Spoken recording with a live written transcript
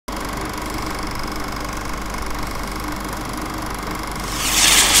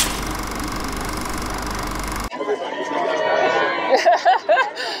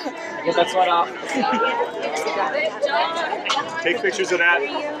this one off. Take pictures of that.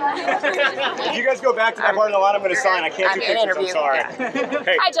 If you guys go back to my part of the line, I'm going to sign. I can't do pictures, I'm sorry. Yeah.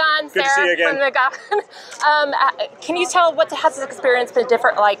 Hey, hi, John. Good Sarah to see you again. From the MacGuffin. Can you tell what has this experience been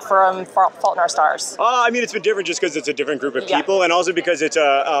different like from Fault in Our Stars? I mean, it's been different just because it's a different group of people, and also because it's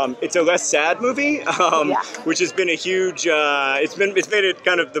a less sad movie, which has been a huge. It's made it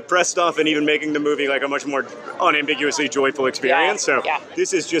kind of the press stuff, and even making the movie like a much more unambiguously joyful experience. So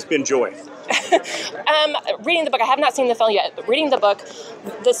this has just been joy. Reading the book, I have not seen the film yet, but reading the book,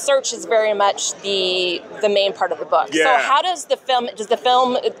 the search is very much the main part of the book. Yeah. So how does the film,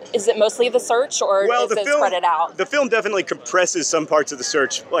 is it mostly the search, or does it spread it out? The film definitely compresses some parts of the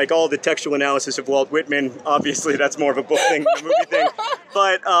search, like all the textual analysis of Walt Whitman. Obviously, that's more of a book thing than a movie thing.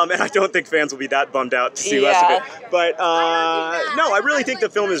 But, and I don't think fans will be that bummed out to see less of it. But, no, I really think the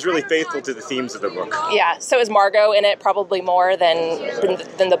film is really faithful to the themes of the book. Yeah, so is Margot in it probably more than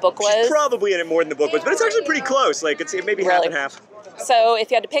the book was? She's probably in it more than the book was, but it's actually pretty close. Like, it's maybe half and half. So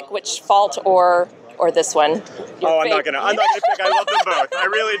if you had to pick which Fault or this one, I'm not gonna pick. I love them both. I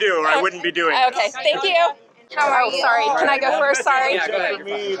really do, or I wouldn't be doing it. Okay, thank you. How are you? Sorry, can I go first? Sorry. Yeah, go ahead.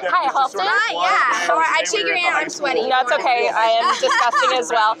 Hi, Halston. Hi, yeah. How are I shake your hand, I'm sweaty. No, it's okay. I am disgusting as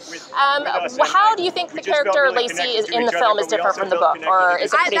well. How do you think the character Lacey in the film is different from the book, or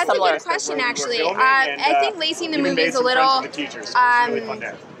is it pretty similar? That's a good question, actually. I think Lacey in the movie is a little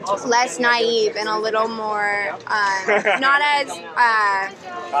less naive and a little more not as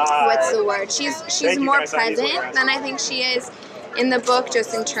what's the word? She's more present than I think she is in the book,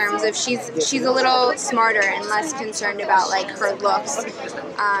 just in terms of she's a little smarter and less concerned about like her looks.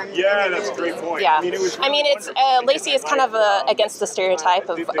 Yeah, that's a great point. Yeah, I mean, it's Lacey is kind of against the stereotype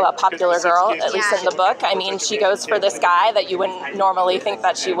of a popular girl, at least in the book. I mean, she goes for this guy that you wouldn't normally think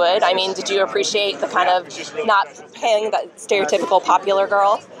that she would. I mean, did you appreciate the kind of not playing that stereotypical popular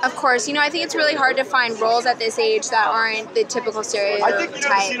girl? Of course, you know, I think it's really hard to find roles at this age that aren't the typical stereotype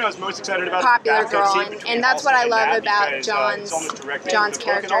popular girl, and that's what I love about John's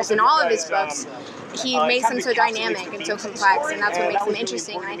characters in all of his books. He makes them so dynamic and so complex, and that's what makes them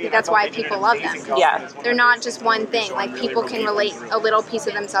interesting, and I think that's why people love them. Yeah. They're not just one thing. Like, people can relate a little piece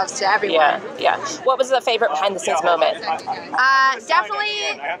of themselves to everyone. Yeah. What was the favorite behind-the-scenes moment?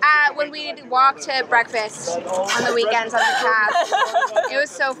 Definitely when we walked to breakfast on the weekends as a cast. It was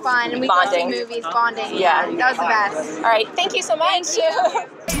so fun, and we go see movies, bonding. Yeah. That was the best. All right, thank you so much. Thank you.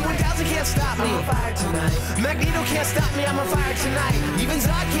 Can't stop me. I'm on fire tonight. Magneto can't stop me. I'm on fire tonight. Even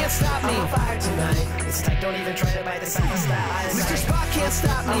Zod can't stop me. I'm on fire tonight. It's tight. Don't even try to buy the side style. Mr. Spock can't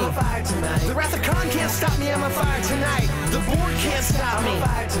stop me. I'm on fire tonight. The Wrath of Khan can't stop me. I'm on fire tonight. The Borg can't stop me. I'm on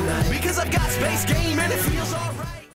fire tonight. Because I've got space game and it feels alright.